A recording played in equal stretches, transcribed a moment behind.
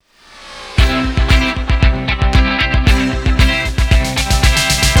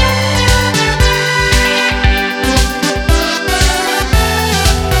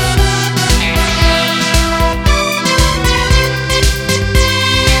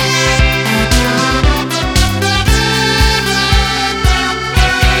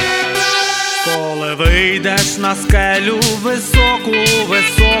на скелю високу,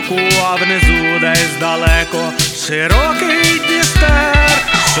 високу, а внизу десь далеко широкий Дністер.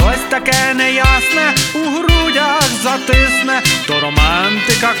 Щось таке неясне у грудях затисне, то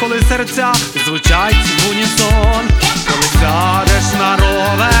романтика, коли серця звучать в унісон. Коли сядеш на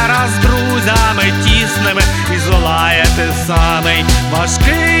ровера з друзями тісними і здолаєте самий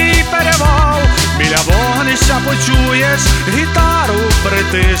важкий перевал, біля вогнища почуєш гітару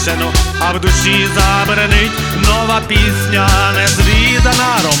притишену, а в душі забринить нова пісня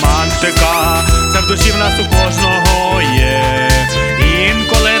незвідана. Романтика, це в душі в нас у кожного є.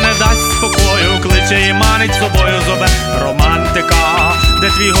 Інколи не дасть спокою, кличе і манить собою зове. Романтика, де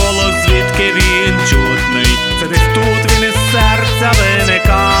твій голос, звідки він чутний, це десь тут він із серця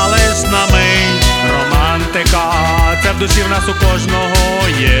виnika лиш на мить. Романтика, це в душі в нас у кожного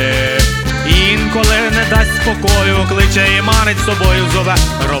є. Інколи не дасть спокою, кличе і манить собою зове.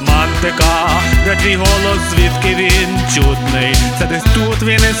 Романтика, де твій голос, звідки він чутний, це десь тут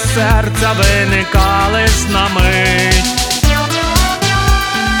він із серця виnika лиш на мить.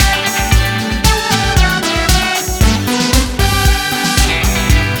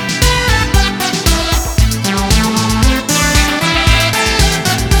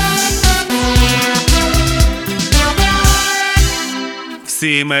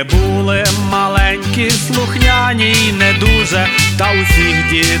 Всі ми були маленькі, слухняні й не дуже, та усіх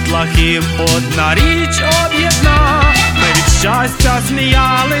дітлахів одна річ об'єдна. Ми від щастя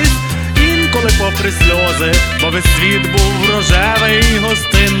сміялись, інколи попри сльози, бо весь світ був рожевий,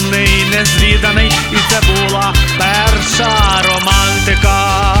 гостинний, незвіданий. І це була перша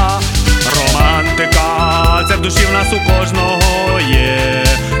романтика. Романтика, це в душі в нас у кожного є.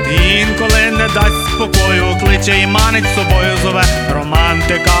 Інколи не дасть спокою, кличе і манить собою зове.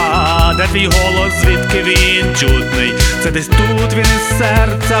 Романтика, де твій голос, звідки він чутний, це десь тут він із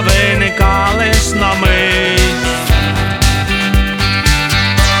серця виnika лиш на мить.